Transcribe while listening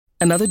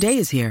Another day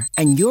is here,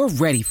 and you're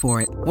ready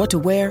for it. What to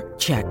wear?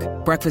 Check.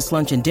 Breakfast,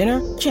 lunch, and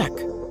dinner? Check.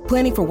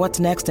 Planning for what's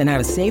next and how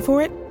to save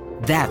for it?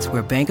 That's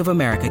where Bank of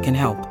America can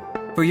help.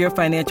 For your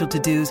financial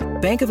to-dos,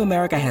 Bank of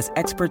America has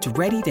experts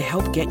ready to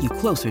help get you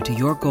closer to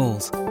your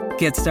goals.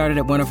 Get started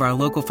at one of our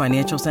local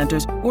financial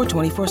centers or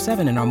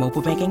 24/7 in our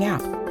mobile banking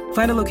app.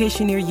 Find a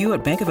location near you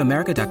at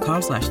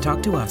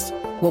bankofamerica.com/talktous.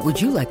 What would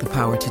you like the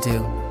power to do?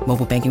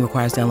 Mobile banking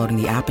requires downloading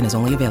the app and is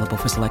only available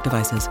for select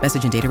devices.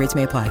 Message and data rates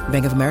may apply.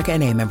 Bank of America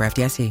N.A., member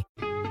FDIC.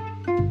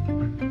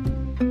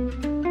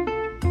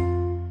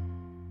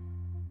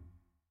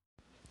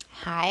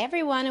 Hi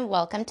everyone, and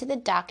welcome to the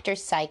Dr.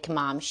 Psych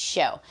Mom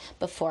Show.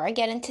 Before I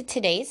get into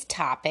today's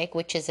topic,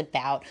 which is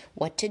about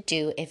what to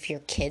do if your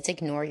kids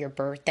ignore your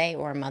birthday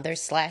or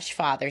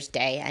Mother's/Father's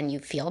Day and you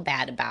feel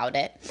bad about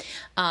it,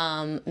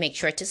 make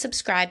sure to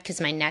subscribe because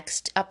my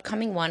next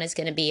upcoming one is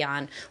going to be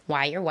on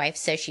why your wife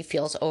says she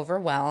feels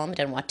overwhelmed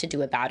and what to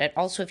do about it.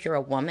 Also, if you're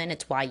a woman,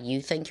 it's why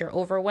you think you're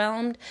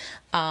overwhelmed.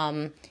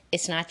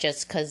 It's not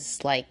just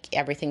because, like,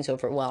 everything's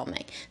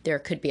overwhelming. There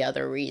could be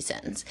other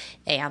reasons.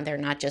 And they're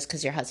not just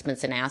because your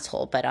husband's an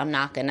asshole. But I'm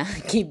not going to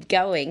keep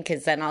going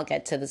because then I'll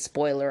get to the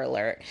spoiler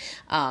alert.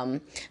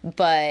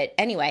 But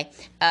anyway,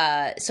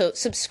 so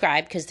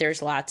subscribe because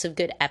there's lots of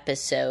good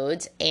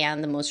episodes.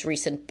 And the most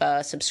recent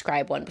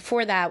subscribe one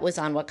before that was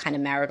on what kind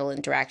of marital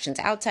interactions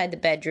outside the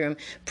bedroom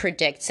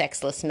predict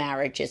sexless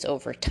marriages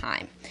over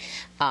time.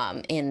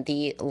 In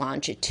the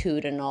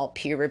longitudinal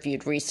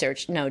peer-reviewed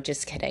research. No,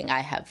 just kidding.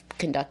 I have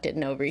conducted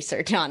no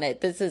research on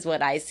it. This is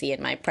what I see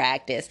in my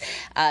practice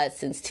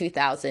since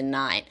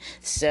 2009.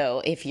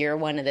 So if you're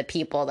one of the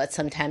people that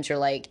sometimes you're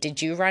like,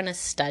 did you run a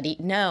study?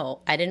 No,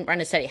 I didn't run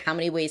a study. How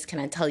many ways can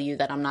I tell you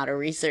that I'm not a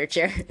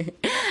researcher?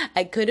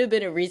 I could have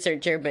been a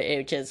researcher, but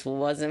it just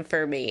wasn't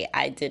for me.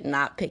 I did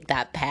not pick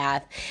that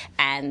path.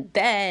 And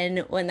then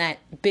when that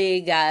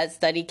big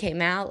study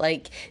came out,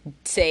 like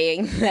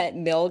saying that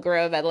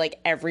Milgram and like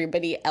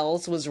everybody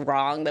else was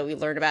wrong that we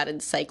learned about in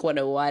Psych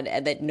 101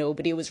 and that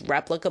nobody was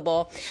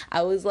replicable,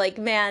 I was like,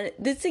 man,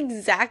 this is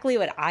exactly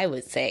what I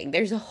was saying.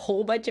 There's a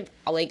whole bunch of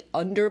like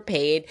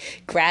underpaid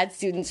grad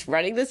students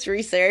running this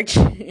research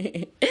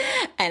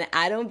and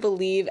I don't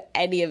believe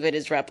any of it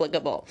is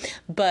replicable.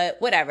 But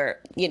whatever,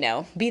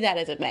 be that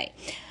as it may.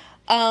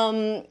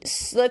 So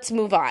let's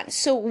move on.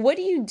 So what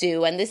do you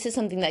do? And this is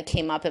something that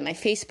came up in my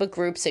Facebook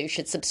group. So you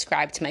should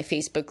subscribe to my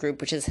Facebook group,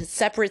 which is a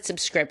separate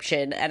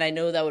subscription. And I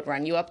know that would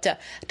run you up to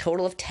a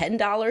total of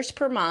 $10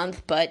 per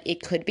month, but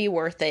it could be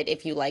worth it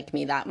if you like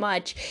me that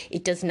much.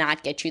 It does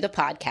not get you the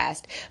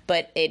podcast,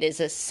 but it is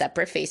a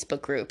separate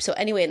Facebook group. So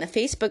anyway, in the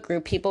Facebook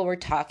group, people were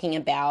talking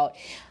about,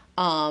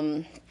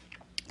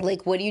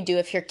 like, what do you do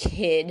if your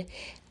kid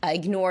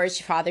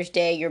ignores your Father's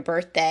Day, your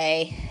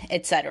birthday,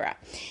 etc.,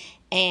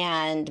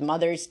 and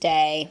Mother's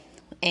Day.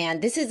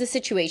 And this is the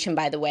situation,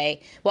 by the way.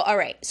 Well, all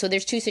right. So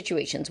there's two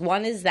situations.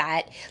 One is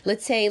that,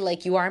 let's say,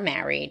 like, you are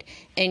married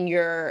and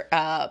your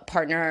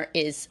partner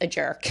is a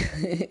jerk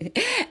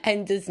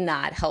and does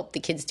not help the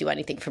kids do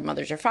anything for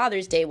Mother's or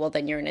Father's Day. Well,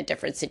 then you're in a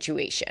different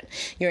situation.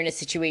 You're in a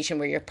situation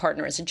where your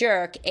partner is a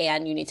jerk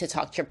and you need to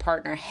talk to your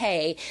partner,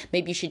 hey,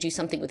 maybe you should do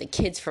something with the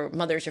kids for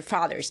Mother's or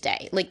Father's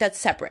Day. Like, that's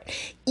separate.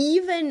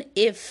 Even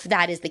if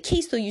that is the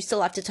case, though, you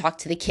still have to talk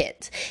to the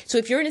kids. So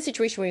if you're in a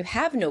situation where you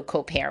have no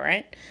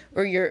co-parent,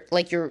 or you're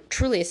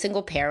truly a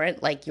single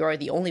parent, like you're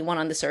the only one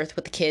on this earth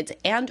with the kids,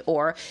 and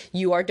or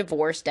you are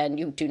divorced and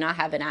you do not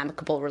have an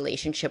amicable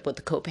relationship with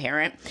the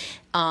co-parent,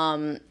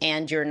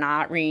 and you're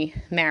not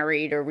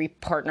remarried or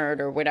repartnered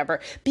or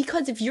whatever.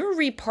 Because if you're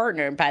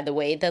repartnered, by the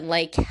way, then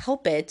like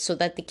help it so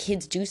that the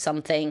kids do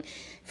something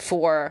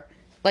for,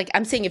 like,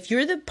 I'm saying if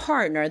you're the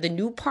partner, the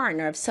new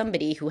partner of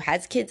somebody who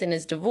has kids and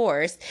is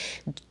divorced,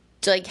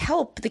 to like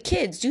help the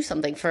kids do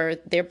something for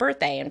their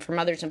birthday and for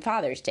Mother's and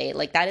Father's Day.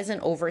 Like, that isn't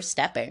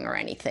overstepping or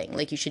anything.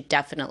 Like, you should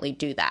definitely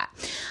do that.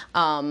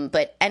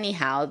 But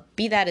anyhow,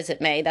 be that as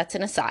it may, that's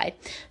an aside.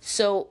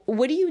 So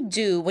what do you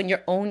do when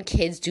your own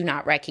kids do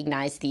not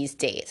recognize these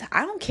days?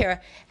 I don't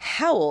care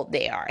how old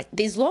they are.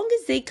 As long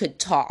as they could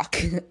talk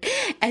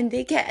and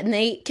they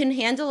can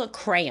handle a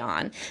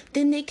crayon,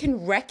 then they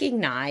can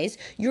recognize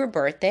your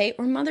birthday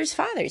or Mother's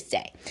Father's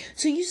Day.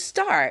 So you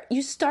start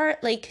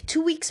like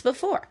 2 weeks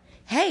before.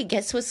 Hey,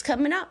 guess what's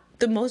coming up?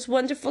 The most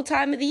wonderful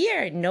time of the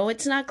year. No,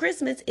 it's not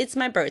Christmas. It's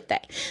my birthday.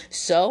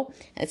 So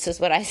that's just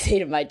what I say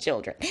to my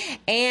children.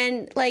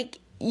 And like,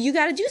 you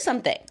got to do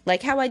something.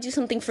 Like how I do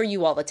something for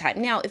you all the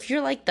time. Now, if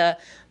you're like the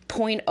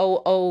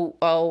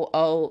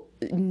 0.0000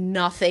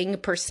 nothing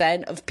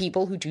percent of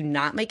people who do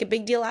not make a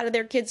big deal out of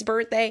their kid's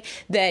birthday,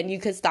 then you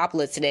could stop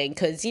listening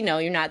because, you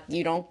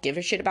don't give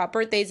a shit about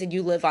birthdays and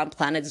you live on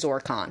planet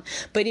Zorkon.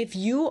 But if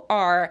you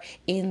are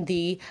in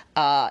the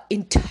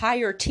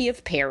entirety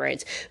of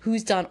parents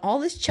who's done all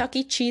this Chuck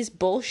E. Cheese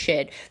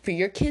bullshit for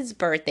your kid's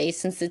birthday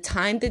since the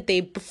time that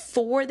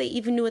before they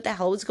even knew what the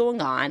hell was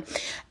going on,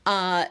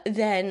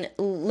 then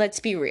let's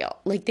be real.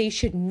 Like, they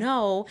should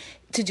know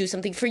to do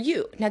something for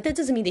you. Now, that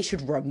doesn't mean they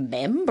should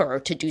remember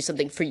to do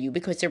something for you you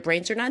because their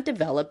brains are not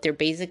developed. They're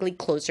basically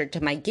closer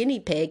to my guinea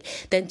pig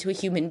than to a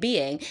human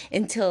being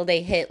until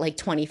they hit like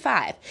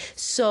 25.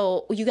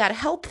 So you got to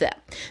help them.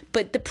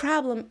 But the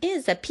problem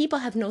is that people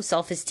have no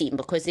self-esteem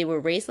because they were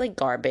raised like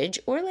garbage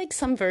or like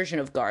some version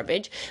of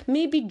garbage,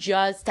 maybe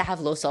just to have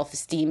low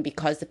self-esteem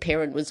because the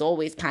parent was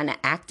always kind of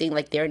acting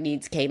like their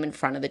needs came in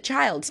front of the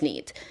child's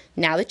needs.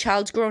 Now the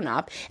child's grown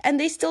up and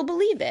they still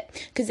believe it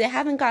because they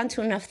haven't gone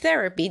to enough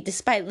therapy,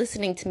 despite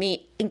listening to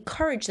me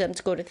encourage them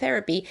to go to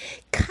therapy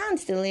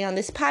constantly on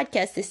this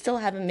podcast. They still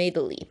haven't made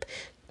the leap.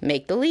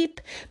 Make the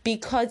leap,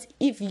 because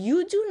if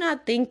you do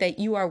not think that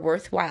you are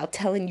worthwhile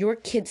telling your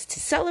kids to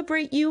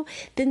celebrate you,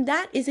 then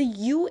that is a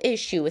you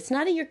issue. It's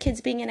not your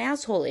kids being an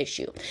asshole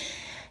issue.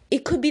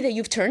 It could be that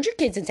you've turned your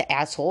kids into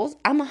assholes.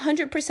 I'm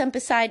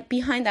 100%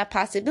 behind that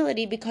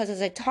possibility because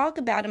as I talk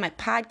about in my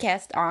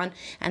podcast on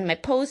and my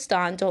post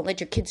on Don't Let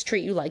Your Kids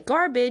Treat You Like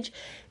Garbage,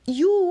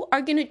 you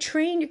are going to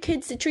train your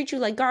kids to treat you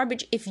like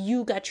garbage if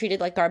you got treated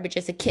like garbage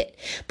as a kid,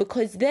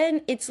 because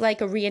then it's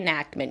like a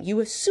reenactment. You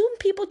assume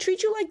people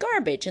treat you like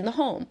garbage in the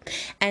home,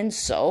 and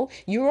so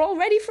you're all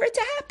ready for it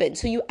to happen.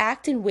 So you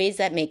act in ways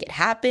that make it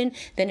happen.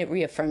 Then it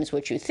reaffirms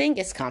what you think.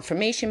 It's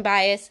confirmation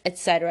bias,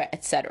 etc.,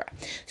 etc.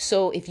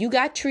 So if you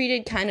got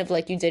treated kind of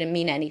like you didn't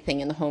mean anything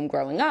in the home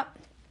growing up,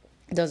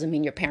 doesn't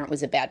mean your parent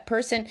was a bad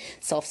person.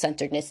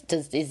 Self-centeredness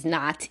is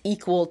not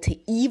equal to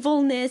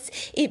evilness.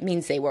 It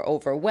means they were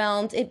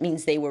overwhelmed. It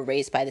means they were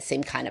raised by the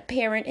same kind of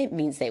parent. It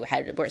means they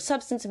were a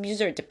substance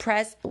abuser,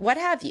 depressed, what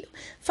have you.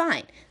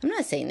 Fine. I'm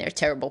not saying they're a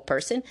terrible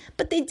person,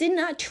 but they did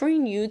not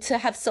train you to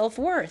have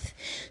self-worth.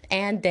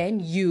 And then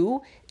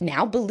you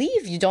now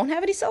believe you don't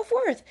have any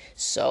self-worth.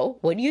 So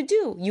what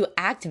do? You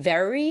act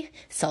very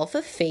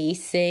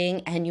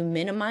self-effacing and you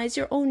minimize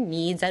your own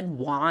needs and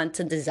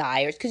wants and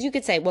desires. Because you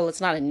could say, well, it's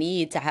not a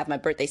need to have my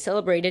birthday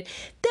celebrated.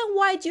 Then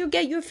why do you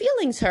get your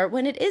feelings hurt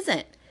when it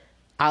isn't?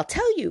 I'll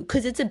tell you,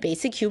 because it's a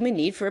basic human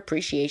need for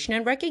appreciation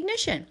and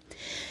recognition.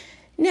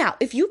 Now,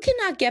 if you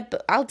cannot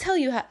I'll tell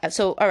you how.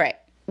 So, all right,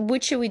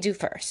 what should we do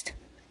first?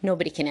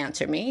 Nobody can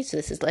answer me. So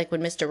this is like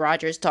when Mr.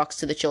 Rogers talks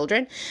to the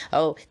children.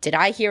 Oh, did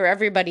I hear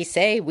everybody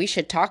say we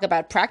should talk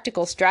about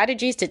practical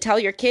strategies to tell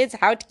your kids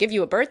how to give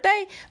you a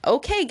birthday?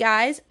 Okay,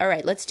 guys. All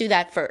right, let's do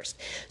that first.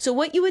 So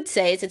what you would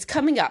say is, it's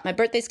coming up. My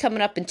birthday's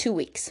coming up in 2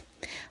 weeks.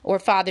 Or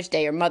Father's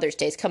Day or Mother's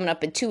Day is coming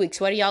up in 2 weeks.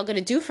 What are y'all going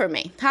to do for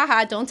me?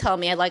 Haha, don't tell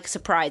me. I like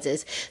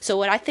surprises. So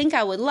what I think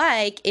I would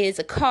like is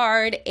a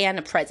card and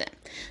a present.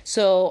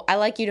 So I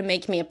like you to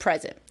make me a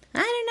present. I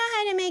don't know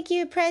how to make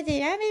you a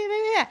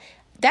present.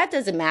 That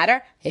doesn't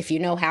matter if you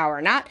know how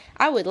or not.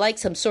 I would like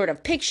some sort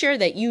of picture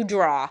that you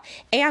draw,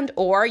 and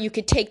or you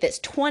could take this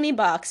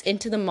 $20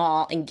 into the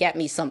mall and get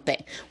me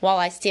something while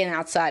I stand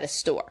outside a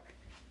store.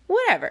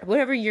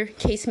 Whatever your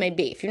case may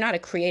be. If you're not a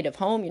creative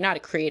home, you're not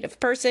a creative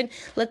person,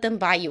 let them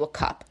buy you a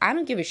cup. I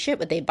don't give a shit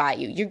what they buy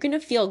you. You're going to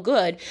feel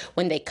good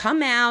when they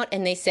come out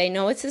and they say,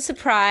 no, it's a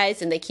surprise,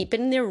 and they keep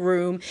it in their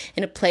room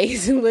in a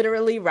place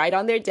literally right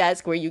on their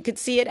desk where you could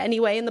see it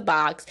anyway in the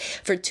box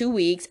for 2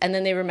 weeks, and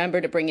then they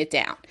remember to bring it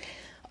down.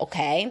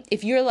 Okay?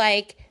 If you're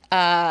like,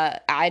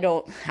 I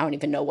don't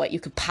even know what you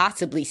could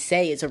possibly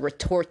say as a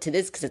retort to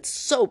this because it's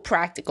so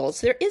practical.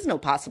 So there is no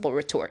possible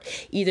retort.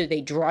 Either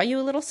they draw you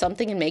a little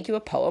something and make you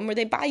a poem, or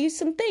they buy you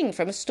something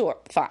from a store.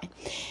 Fine.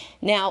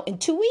 Now, in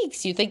 2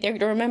 weeks, you think they're going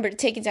to remember to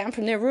take it down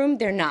from their room?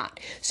 They're not.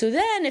 So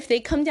then if they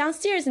come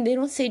downstairs and they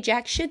don't say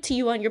jack shit to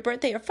you on your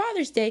birthday or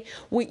Father's Day,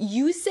 what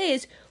you say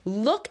is,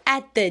 look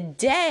at the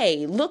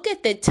day. Look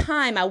at the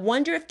time. I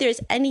wonder if there's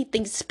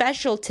anything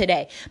special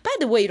today. By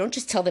the way, you don't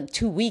just tell them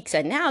 2 weeks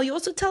and now. You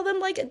also tell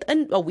them like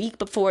a week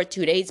before,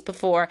 2 days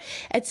before,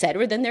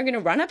 etc. Then they're going to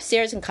run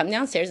upstairs and come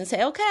downstairs and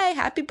say, okay,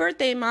 happy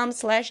birthday,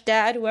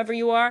 mom/dad, whoever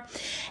you are.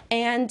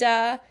 And,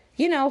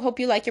 hope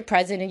you like your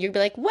present. And you'll be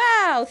like,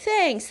 wow,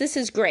 thanks. This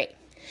is great.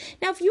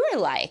 Now, if you were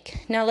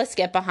like, now let's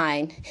get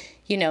behind,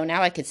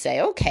 now I could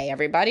say, okay,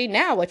 everybody,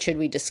 now what should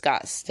we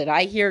discuss? Did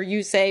I hear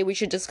you say we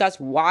should discuss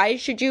why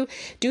should you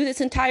do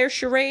this entire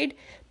charade?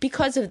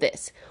 Because of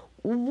this.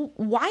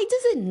 Why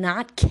does it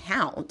not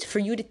count for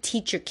you to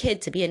teach your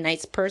kid to be a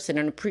nice person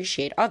and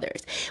appreciate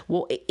others?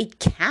 Well, it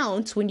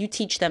counts when you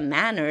teach them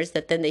manners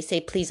that then they say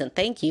please and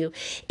thank you.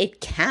 It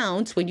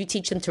counts when you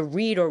teach them to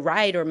read or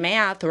write or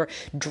math or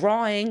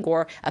drawing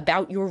or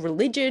about your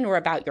religion or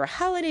about your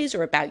holidays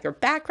or about your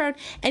background.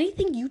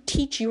 Anything you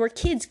teach your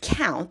kids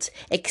counts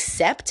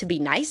except to be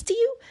nice to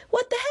you?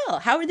 What the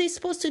hell? How are they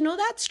supposed to know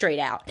that straight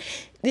out?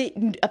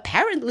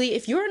 Apparently,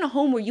 if you're in a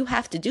home where you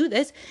have to do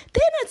this,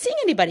 they're not seeing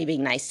anybody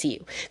being nice to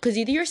you because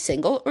either you're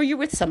single or you're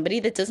with somebody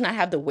that does not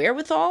have the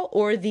wherewithal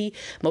or the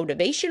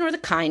motivation or the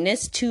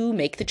kindness to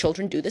make the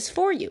children do this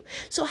for you.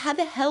 So how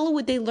the hell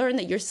would they learn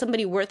that you're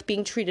somebody worth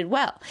being treated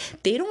well?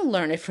 They don't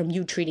learn it from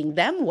you treating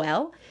them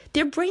well.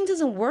 Their brain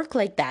doesn't work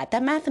like that.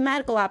 That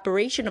mathematical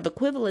operation of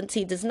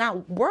equivalency does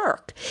not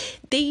work.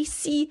 They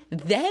see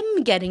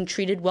them getting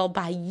treated well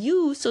by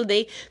you, so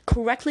they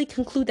correctly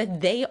conclude that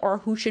they are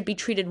who should be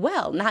treated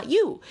well, not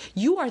you.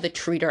 You are the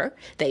treater.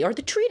 They are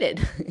the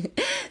treated.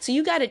 So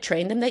you got to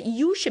train them that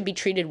you should be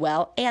treated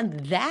well,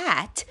 and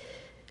that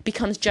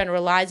becomes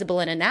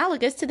generalizable and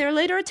analogous to their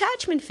later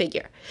attachment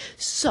figure.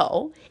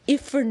 So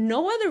if for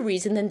no other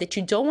reason than that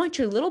you don't want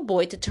your little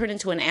boy to turn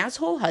into an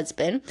asshole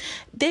husband,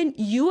 then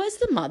you as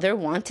the mother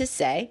want to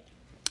say,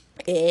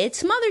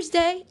 it's Mother's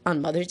Day.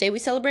 On Mother's Day, we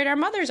celebrate our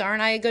mothers.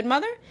 Aren't I a good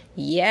mother?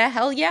 Yeah,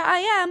 hell yeah, I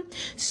am.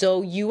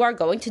 So you are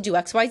going to do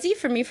XYZ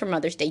for me for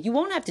Mother's Day. You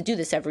won't have to do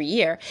this every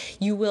year.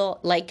 You will,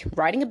 like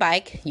riding a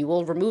bike, you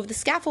will remove the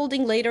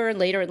scaffolding later and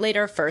later and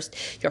later.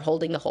 First, you're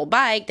holding the whole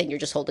bike. Then you're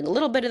just holding a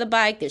little bit of the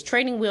bike. There's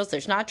training wheels.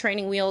 There's not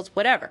training wheels,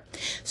 whatever.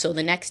 So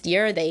the next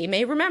year, they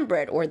may remember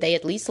it, or they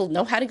at least will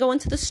know how to go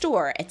into the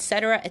store,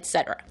 etc.,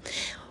 etc.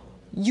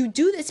 You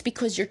do this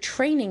because you're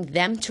training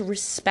them to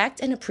respect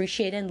and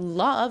appreciate and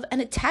love an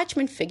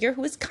attachment figure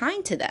who is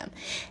kind to them.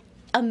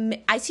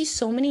 I see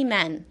so many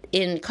men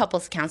in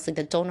couples counseling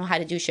that don't know how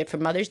to do shit for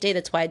Mother's Day.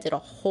 That's why I did a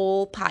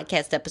whole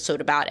podcast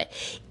episode about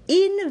it.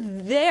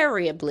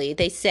 Invariably,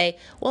 they say,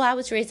 well, I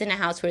was raised in a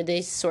house where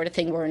this sort of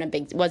thing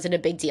wasn't a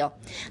big deal.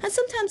 And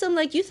sometimes I'm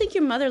like, you think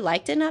your mother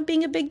liked it not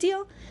being a big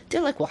deal?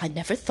 They're like, well, I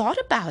never thought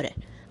about it.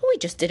 We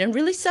just didn't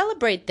really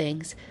celebrate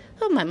things.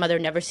 Oh, my mother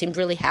never seemed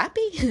really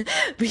happy,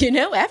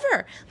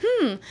 ever.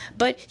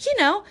 But,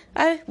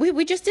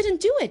 we just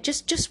didn't do it.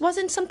 Just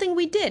wasn't something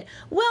we did.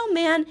 Well,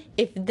 man,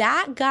 if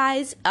that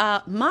guy's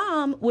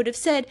mom would have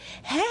said,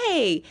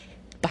 hey,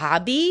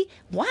 Bobby,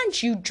 why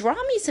don't you draw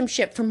me some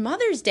shit for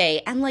Mother's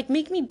Day and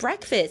make me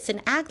breakfast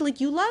and act like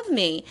you love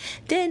me?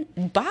 Then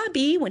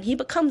Bobby, when he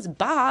becomes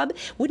Bob,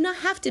 would not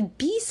have to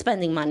be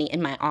spending money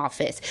in my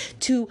office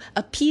to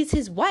appease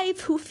his wife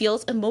who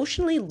feels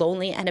emotionally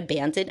lonely and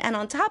abandoned and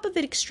on top of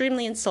it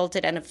extremely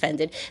insulted and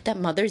offended that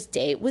Mother's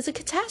Day was a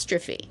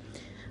catastrophe.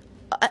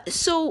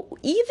 So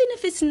even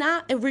if it's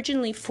not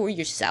originally for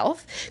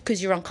yourself,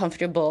 because you're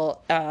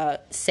uncomfortable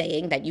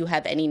saying that you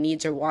have any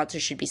needs or wants or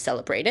should be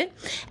celebrated,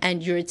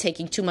 and you're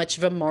taking too much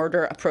of a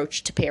martyr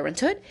approach to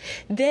parenthood,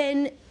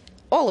 then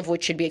all of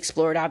which should be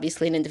explored,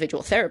 obviously, in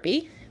individual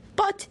therapy.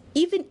 But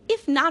even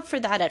if not for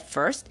that at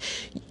first,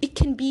 it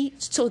can be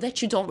so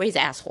that you don't raise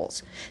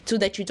assholes, so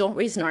that you don't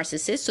raise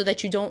narcissists, so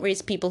that you don't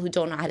raise people who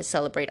don't know how to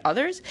celebrate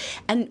others.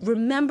 And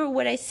remember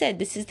what I said.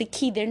 This is the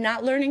key. They're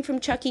not learning from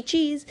Chuck E.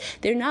 Cheese.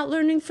 They're not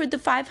learning for the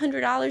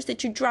 $500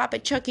 that you drop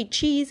at Chuck E.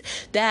 Cheese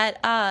that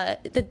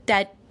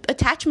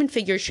attachment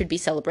figures should be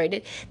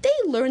celebrated. They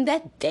learn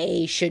that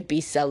they should be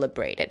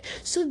celebrated.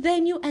 So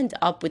then you end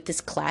up with this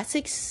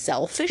classic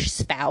selfish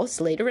spouse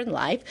later in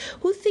life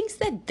who thinks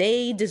that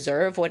they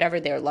deserve whatever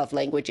their love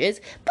language is,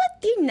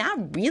 but they're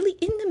not really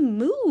in the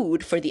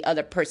mood for the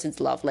other person's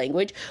love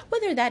language,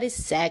 whether that is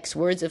sex,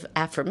 words of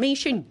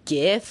affirmation,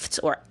 gifts,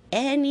 or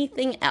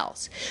anything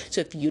else.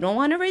 So if you don't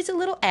want to raise a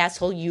little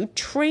asshole, you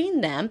train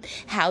them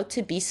how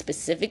to be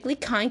specifically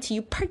kind to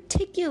you,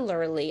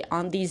 particularly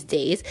on these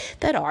days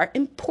that are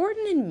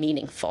important and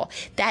meaningful,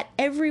 that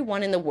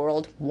everyone in the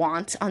world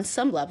wants on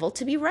some level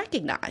to be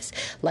recognized,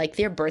 like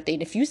their birthday.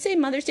 And if you say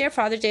Mother's Day or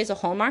Father's Day is a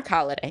Hallmark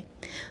holiday,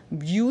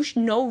 you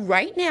know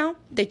right now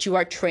that you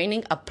are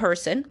training a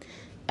person,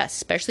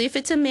 especially if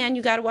it's a man,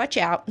 you got to watch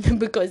out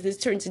because this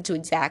turns into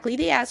exactly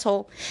the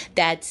asshole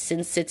that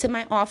sits in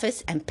my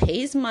office and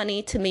pays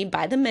money to me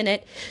by the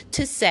minute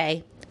to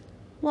say,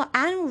 well,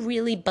 I don't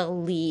really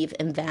believe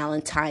in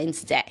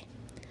Valentine's Day.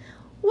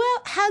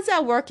 Well, how's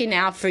that working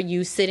out for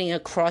you sitting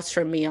across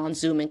from me on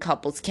Zoom in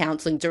couples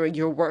counseling during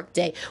your work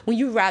day when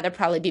you'd rather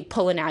probably be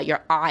pulling out your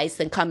eyes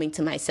than coming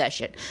to my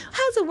session?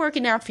 How's it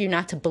working out for you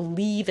not to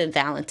believe in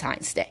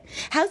Valentine's Day?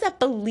 How's that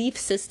belief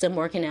system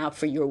working out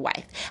for your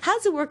wife?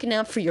 How's it working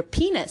out for your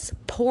penis?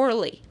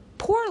 Poorly.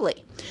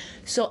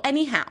 So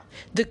anyhow,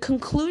 the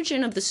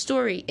conclusion of the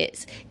story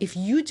is, if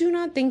you do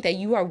not think that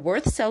you are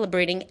worth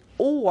celebrating,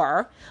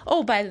 or,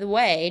 oh, by the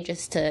way,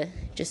 just to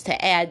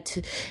add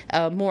to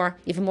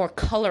even more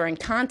color and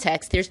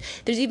context, there's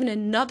even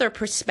another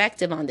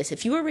perspective on this.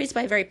 If you were raised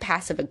by a very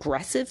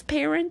passive-aggressive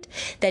parent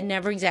that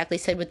never exactly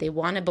said what they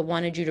wanted, but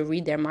wanted you to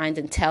read their mind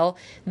and tell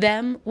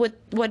them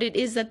what it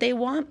is that they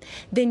want,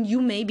 then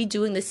you may be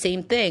doing the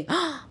same thing.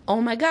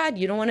 Oh my God,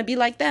 you don't want to be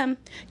like them.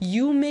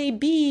 You may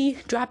be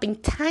dropping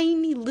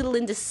tiny little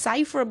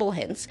indecipherable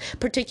hints,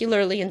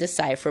 particularly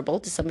indecipherable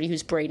to somebody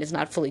whose brain is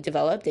not fully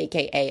developed,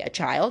 aka a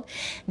child,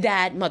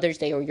 that Mother's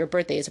Day or your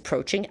birthday is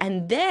approaching,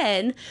 and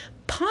then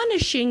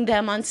punishing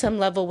them on some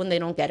level when they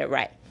don't get it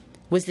right.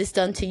 Was this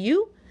done to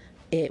you?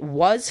 It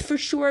was for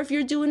sure if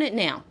you're doing it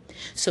now.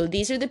 So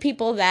these are the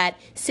people that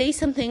say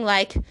something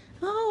like,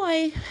 oh,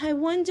 I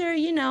wonder,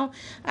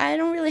 I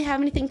don't really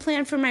have anything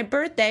planned for my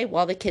birthday,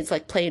 while the kid's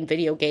playing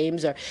video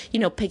games or,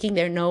 picking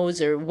their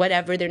nose or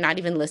whatever. They're not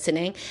even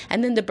listening.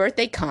 And then the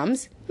birthday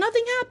comes,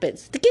 nothing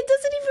happens. The kid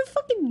doesn't even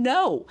fucking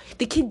know.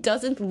 The kid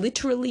doesn't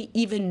literally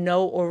even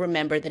know or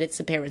remember that it's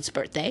the parent's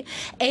birthday.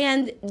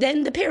 And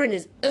then the parent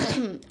is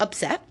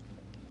upset.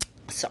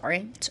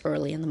 Sorry, it's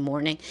early in the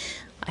morning.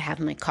 I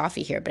have my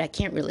coffee here, but I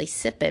can't really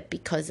sip it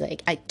because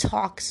I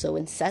talk so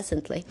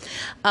incessantly.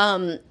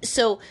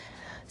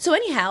 So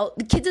anyhow,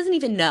 the kid doesn't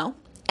even know.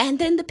 And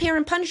then the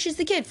parent punishes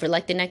the kid for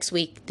like the next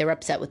week. They're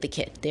upset with the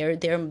kid.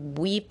 They're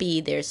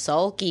weepy, they're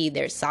sulky,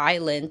 they're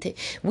silent.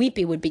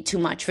 Weepy would be too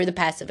much for the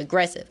passive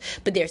aggressive,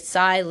 but they're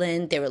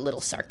silent, they're a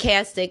little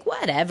sarcastic,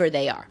 whatever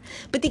they are.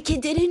 But the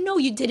kid didn't know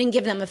you didn't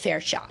give them a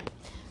fair shot.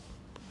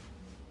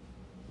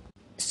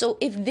 So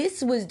if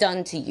this was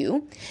done to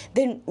you,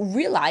 then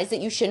realize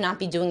that you should not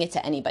be doing it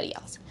to anybody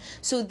else.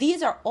 So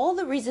these are all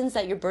the reasons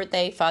that your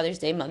birthday, Father's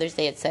Day, Mother's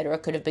Day, etc.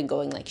 could have been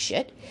going like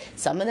shit.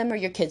 Some of them are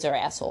your kids are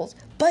assholes,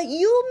 but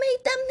you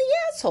made them the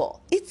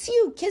asshole. It's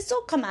you. Kids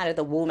don't come out of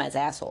the womb as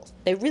assholes.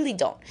 They really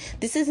don't.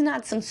 This is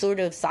not some sort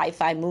of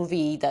sci-fi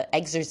movie, The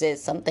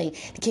Exorcist, something.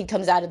 The kid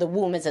comes out of the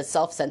womb as a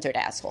self-centered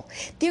asshole.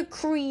 They're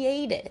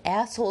created.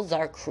 Assholes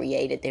are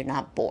created. They're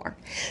not born.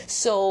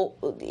 So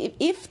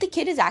if the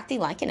kid is acting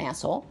like an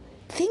asshole,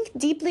 think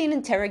deeply and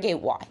interrogate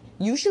why.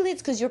 Usually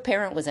it's because your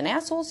parent was an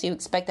asshole, so you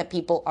expect that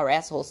people are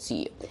assholes to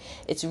you.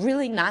 It's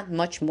really not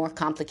much more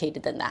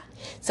complicated than that.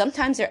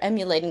 Sometimes they're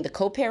emulating the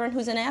co-parent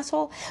who's an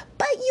asshole,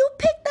 but you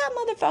picked that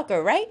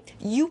motherfucker, right?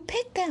 You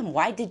picked them.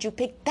 Why did you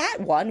pick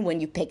that one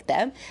when you picked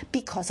them?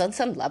 Because on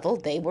some level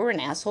they were an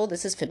asshole.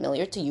 This is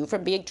familiar to you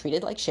from being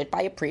treated like shit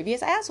by a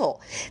previous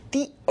asshole.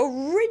 The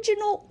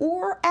original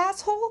or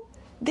asshole,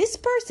 this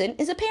person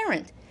is a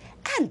parent.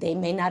 And they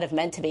may not have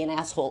meant to be an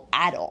asshole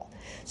at all.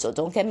 So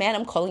don't get mad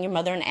I'm calling your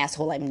mother an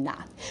asshole. I'm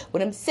not.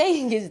 What I'm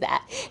saying is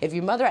that if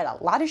your mother had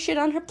a lot of shit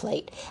on her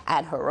plate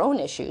and her own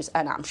issues,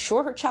 and I'm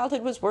sure her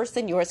childhood was worse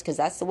than yours because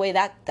that's the way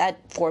that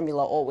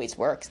formula always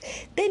works,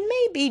 then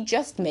maybe,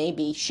 just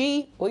maybe,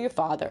 she or your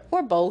father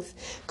or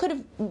both could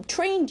have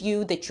trained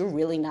you that you're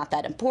really not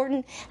that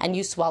important, and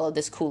you swallowed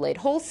this Kool-Aid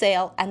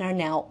wholesale and are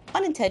now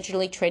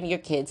unintentionally training your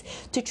kids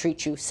to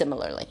treat you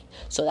similarly.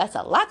 So that's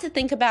a lot to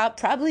think about.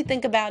 Probably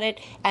think about it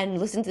and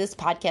listen to this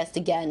podcast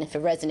again. If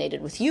it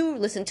resonated with you,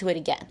 listen to it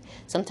again.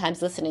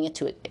 Sometimes listening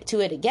to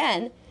it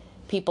again,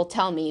 people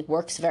tell me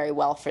works very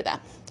well for them.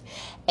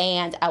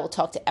 And I will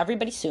talk to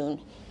everybody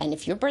soon. And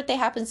if your birthday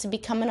happens to be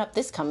coming up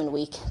this coming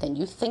week, then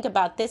you think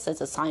about this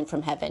as a sign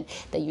from heaven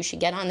that you should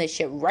get on this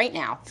shit right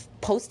now,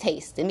 post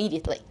haste,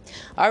 immediately.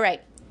 All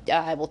right,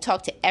 I will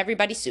talk to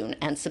everybody soon,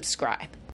 and subscribe.